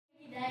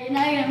You're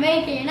not gonna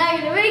make it. You're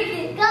not gonna make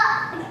it.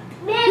 God.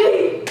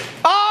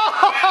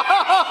 Oh!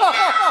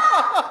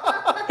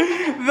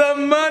 The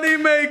money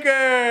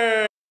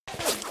maker.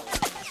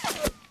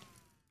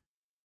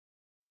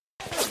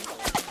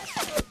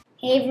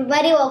 Hey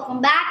everybody, welcome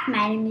back.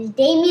 My name is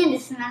Damian.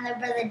 This is my little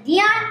brother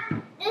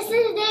Deion. This is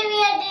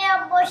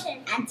Damian Bushin.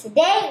 And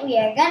today we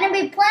are gonna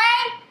be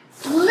playing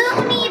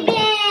Loony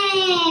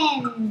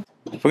Bin.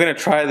 We're gonna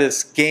try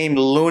this game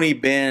Loony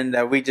Bin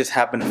that we just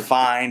happened to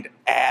find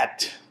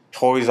at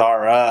Toys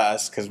R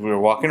Us because we were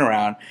walking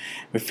around.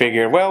 We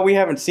figured, well, we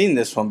haven't seen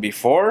this one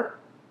before,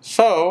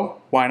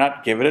 so why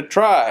not give it a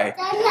try?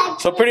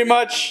 So pretty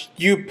much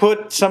you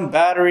put some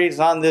batteries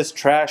on this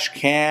trash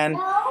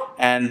can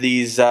and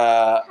these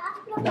balls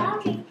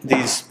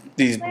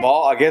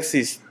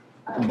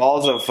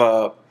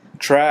of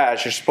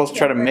trash. You're supposed to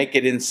try to make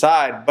it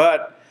inside,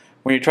 but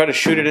when you try to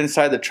shoot it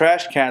inside the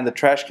trash can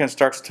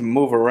starts to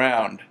move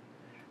around.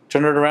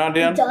 Turn it around,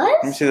 Deion. It does?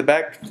 Let me see the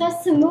back. It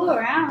starts to move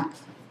around.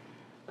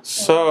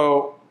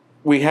 So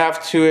we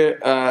have to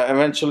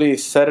eventually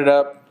set it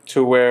up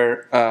to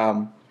where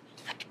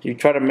you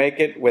try to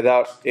make it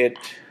without it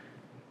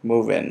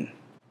moving.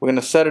 We're going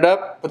to set it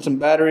up, put some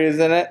batteries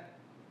in it,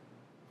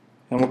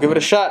 and we'll give it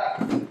a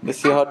shot. Let's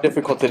see how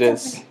difficult it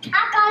is.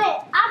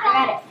 I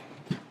got it.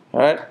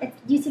 Alright,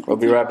 we'll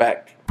be right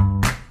back.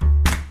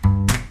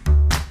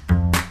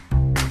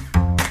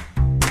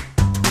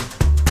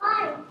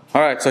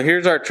 Alright, so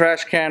here's our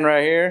trash can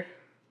right here.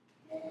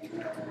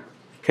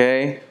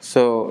 Okay,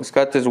 so it's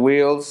got these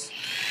wheels.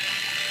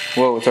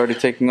 Whoa, it's already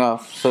taking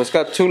off. So it's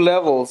got two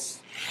levels.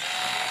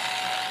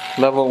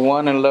 Level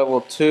 1 and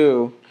level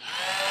 2.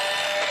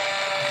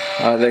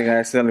 I think I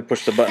accidentally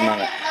pushed the button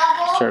on it.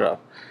 Turn it off.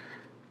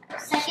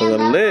 So the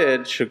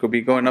lid should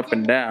be going up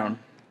and down.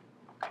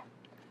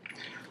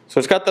 So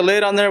it's got the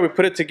lid on there. We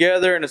put it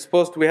together, and it's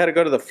supposed to. We had to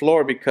go to the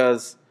floor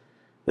because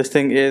this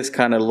thing is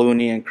kind of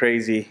loony and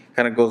crazy.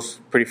 Kind of goes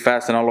pretty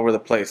fast and all over the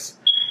place.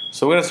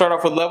 So we're gonna start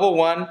off with level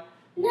 1.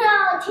 No,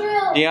 2.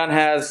 Deion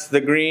has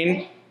the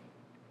green.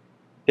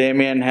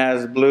 Damian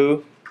has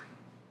blue.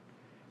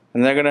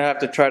 And they're gonna have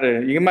to try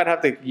to. You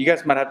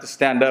guys might have to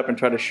stand up and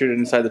try to shoot it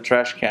inside the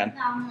trash can.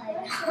 No, I'm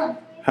gonna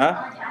Huh?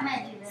 I'm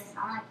gonna do this.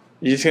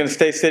 You just gonna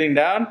stay sitting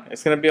down?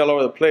 It's gonna be all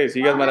over the place.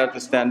 You guys might have to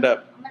stand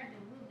up. I'm gonna do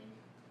moving.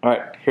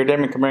 Alright, here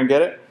Damian, come here and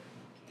get it.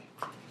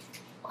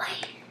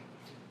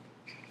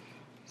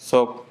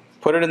 So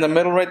put it in the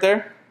middle right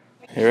there.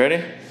 You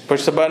ready?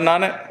 Push the button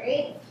on it.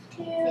 3,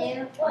 2,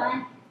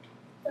 1.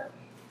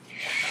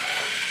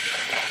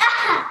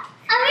 Ah!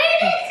 I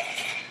made it!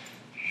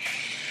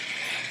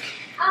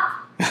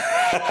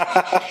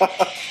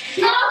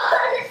 No!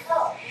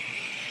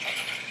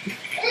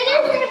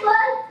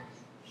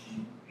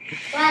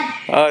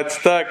 Oh, it's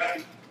stuck.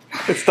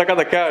 It's stuck on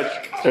the couch.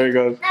 There he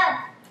goes.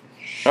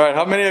 Alright,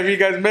 how many have you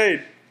guys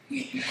made?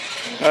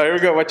 Alright, here we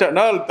go. Watch out.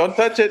 No, don't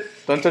touch it.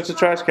 Don't touch the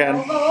trash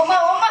can. No.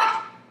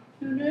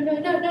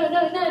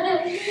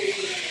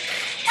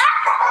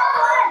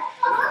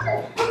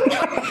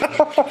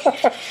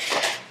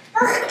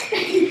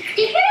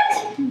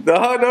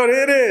 No, don't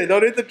hit it.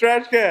 Don't hit the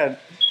trash can.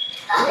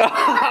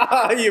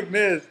 You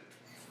missed.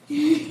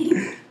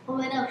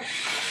 Hold it up.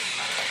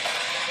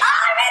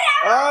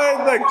 Oh,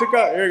 it's like, took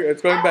out. Here you go.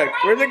 It's going back.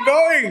 Where's it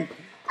going?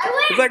 I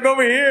win. It's like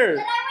over here.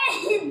 But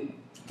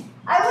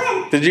I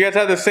win. Did you guys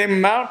have the same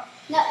amount?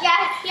 No,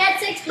 yeah, he had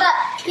 6, but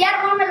he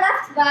had one more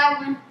left, but I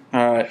won.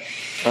 Alright.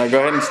 Alright, go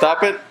ahead and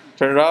stop it.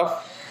 Turn it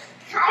off.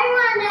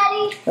 I won,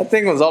 Daddy. That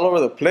thing was all over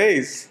the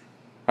place.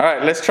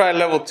 Alright, let's try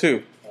level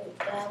 2.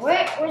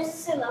 Where's the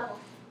second level?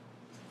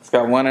 It's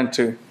got 1 and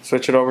 2.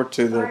 Switch it over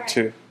to the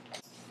 2.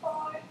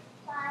 4,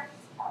 5,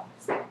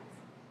 6.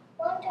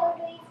 1, 2,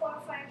 3,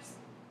 4, 5,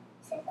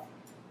 6.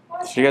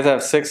 So you guys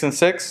have 6 and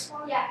 6?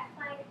 Yeah,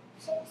 5,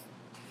 6.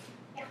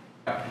 Yeah.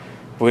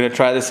 We're going to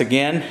try this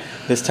again.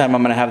 This time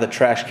I'm going to have the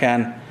trash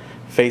can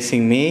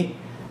facing me.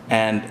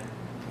 And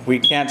we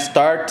can't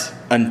start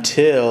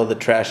until the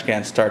trash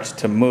can starts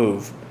to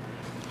move.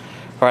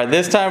 Alright,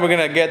 this time we're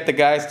going to get the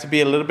guys to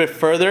be a little bit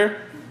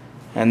further.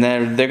 And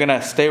then they're going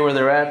to stay where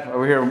they're at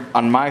over here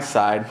on my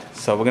side.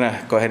 So we're going to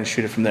go ahead and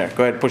shoot it from there.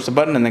 Go ahead, push the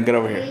button and then get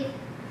over here.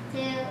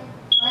 3, 2,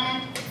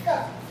 1,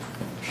 go.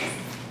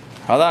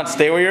 Hold on,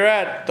 stay where you're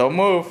at. Don't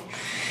move.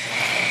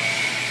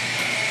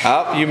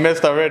 Oh, you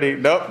missed already.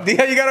 Nope.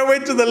 Yeah, you gotta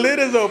wait till the lid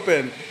is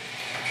open.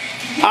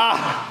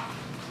 Ah!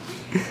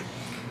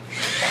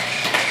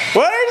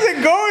 Where is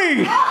it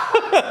going?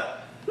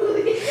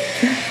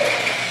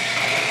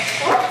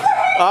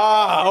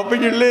 Ah,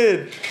 open your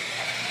lid.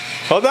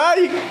 Hold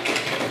on.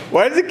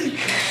 Why is it?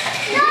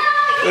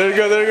 There you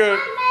go, there you go.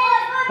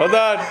 Hold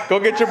on. Go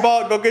get your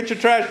ball. Go get your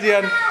trash,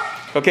 Deion.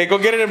 Okay, go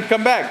get it and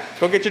come back.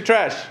 Go get your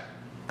trash.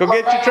 Go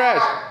get your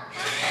trash.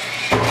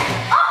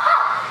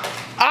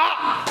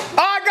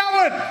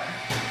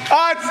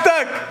 Ah, it's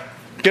stuck.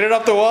 Get it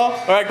off the wall.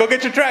 All right, go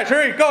get your trash.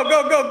 Hurry, go,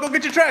 go, go. Go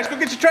get your trash. Go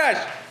get your trash.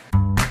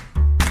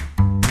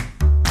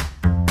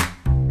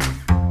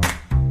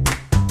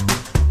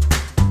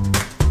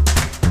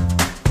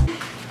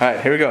 All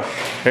right, here we go.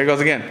 Here it goes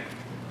again.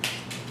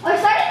 Oh,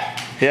 sorry.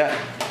 Yeah.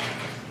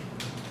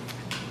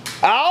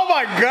 Oh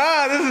my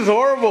God, this is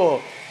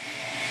horrible.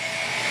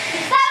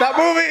 Stop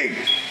moving.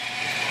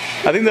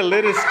 I think the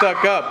lid is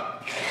stuck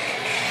up.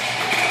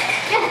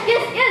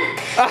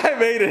 Yes. I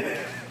made it.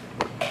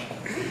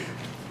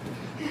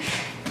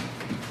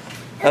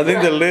 I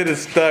think the lid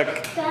is stuck.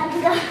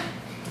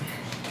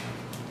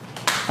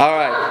 All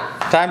right,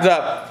 time's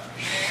up.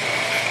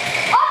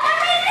 Oh, I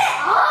made it.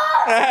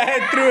 Oh.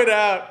 I threw it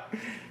out.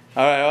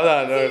 All right, hold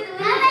on.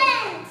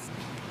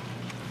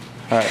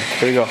 All right,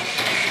 here we go.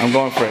 I'm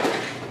going for it.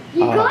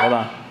 Hold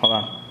on.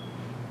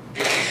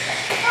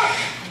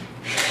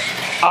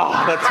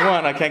 Oh, that's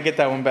one. I can't get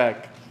that one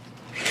back.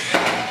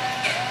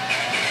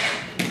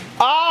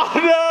 Oh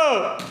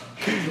no!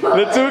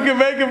 Let's see who can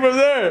make it from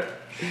there.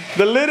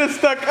 The lid is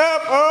stuck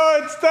up.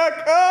 Oh, it's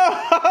stuck.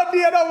 Oh,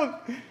 Deion almost.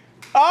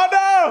 Oh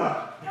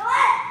no!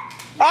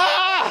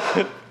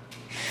 Ah!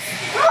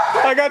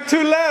 I got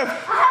two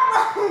left.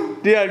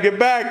 Deion, get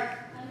back.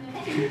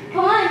 Come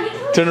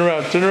on. Turn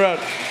around.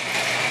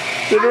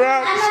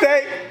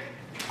 Stay.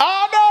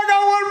 Oh no, I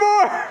got one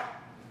more.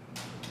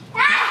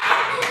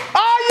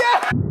 Oh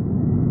yeah!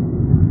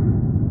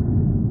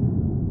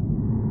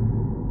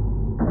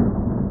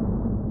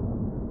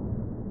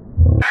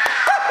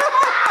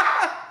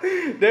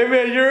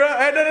 Damian, you're up.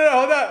 Hey, no,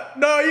 hold up.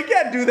 No, you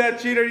can't do that,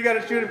 cheater. You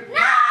gotta shoot him.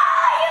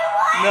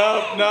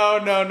 No,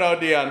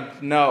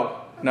 Deion.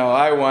 No,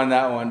 I won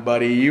that one,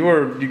 buddy.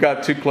 You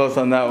got too close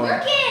on that one.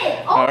 Look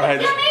it. Oh, all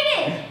right. You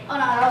made it. Oh,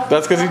 no,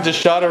 that's because he just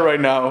shot it right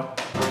now.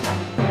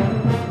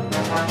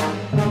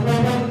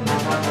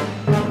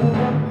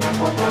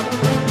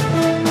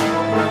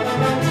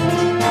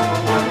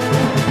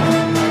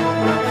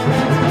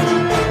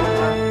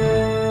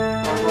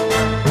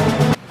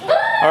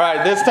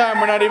 Alright, this time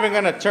we're not even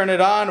going to turn it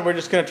on. We're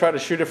just going to try to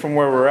shoot it from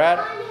where we're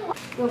at.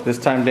 This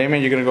time,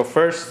 Damian, you're going to go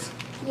first?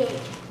 Yeah.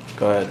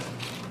 Go ahead.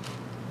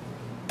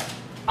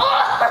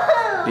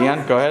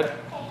 Deion, go ahead.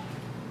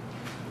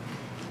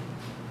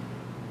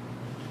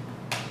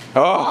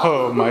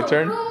 Oh, my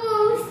turn.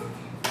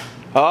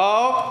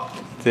 Oh,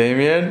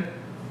 Damian.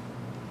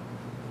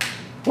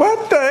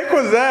 What the heck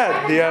was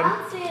that,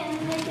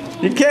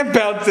 Deion? You can't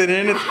bounce it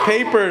in. It's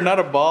paper, not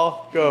a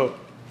ball. Go.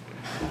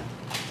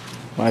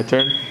 My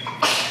turn.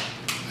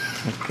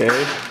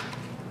 Okay.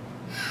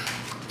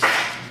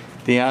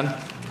 Deion.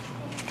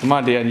 Come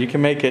on, Deion. You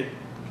can make it.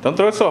 Don't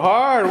throw it so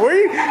hard. Where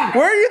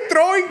are you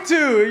throwing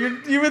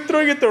to? You've been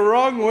throwing it the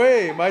wrong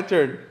way. My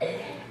turn.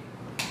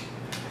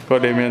 Go,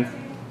 Damian.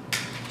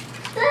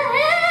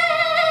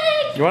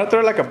 You want to throw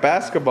it like a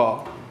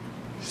basketball.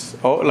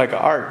 Oh, like an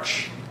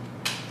arch.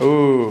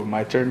 Ooh,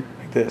 my turn.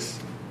 Like this.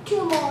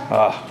 Two more.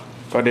 Ah,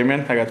 go,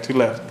 Damian. I got two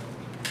left.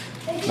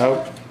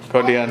 Nope.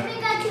 Go, Deion.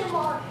 We got two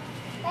more.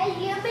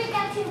 We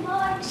got two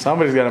more.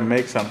 Somebody's got to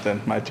make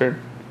something. My turn.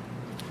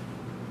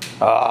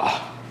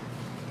 Ah,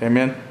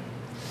 Damian.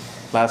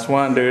 Last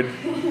one, dude.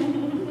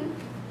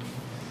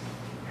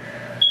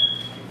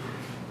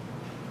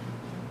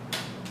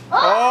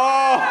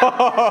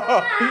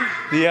 Oh!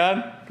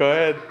 Deion, go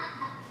ahead.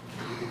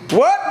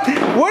 What?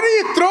 What are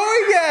you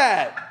throwing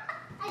at?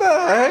 What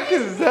the heck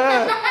is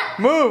that?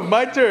 Move,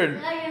 my turn.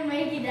 You're not gonna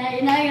make it, Dad.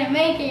 You're not gonna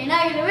make it. You're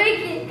not gonna make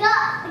it. Go.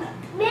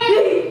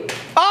 Man.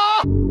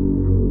 Oh!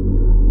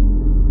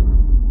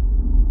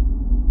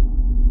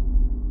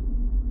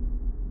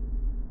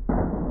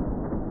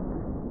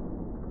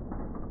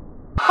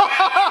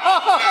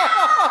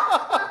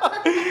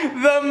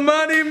 The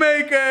money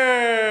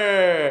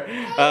maker.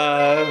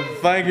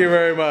 Thank you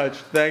very much.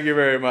 Thank you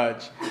very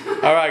much.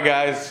 All right,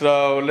 guys.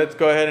 So let's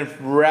go ahead and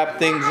wrap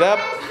things up.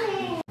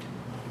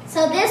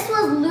 So this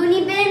was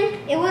Loony Bin.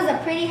 It was a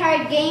pretty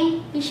hard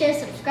game. Be sure to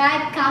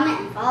subscribe, comment,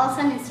 and follow us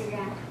on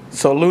Instagram.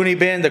 So Loony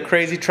Bin, the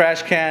crazy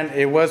trash can,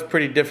 it was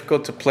pretty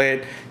difficult to play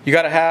it. You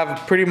got to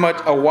have pretty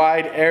much a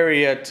wide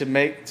area to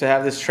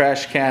have this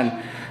trash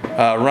can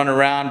run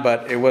around,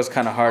 but it was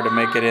kind of hard to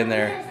make it in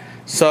there.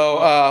 So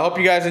I hope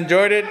you guys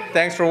enjoyed it.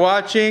 Thanks for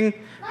watching,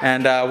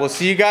 and we'll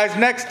see you guys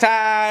next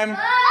time.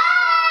 Bye.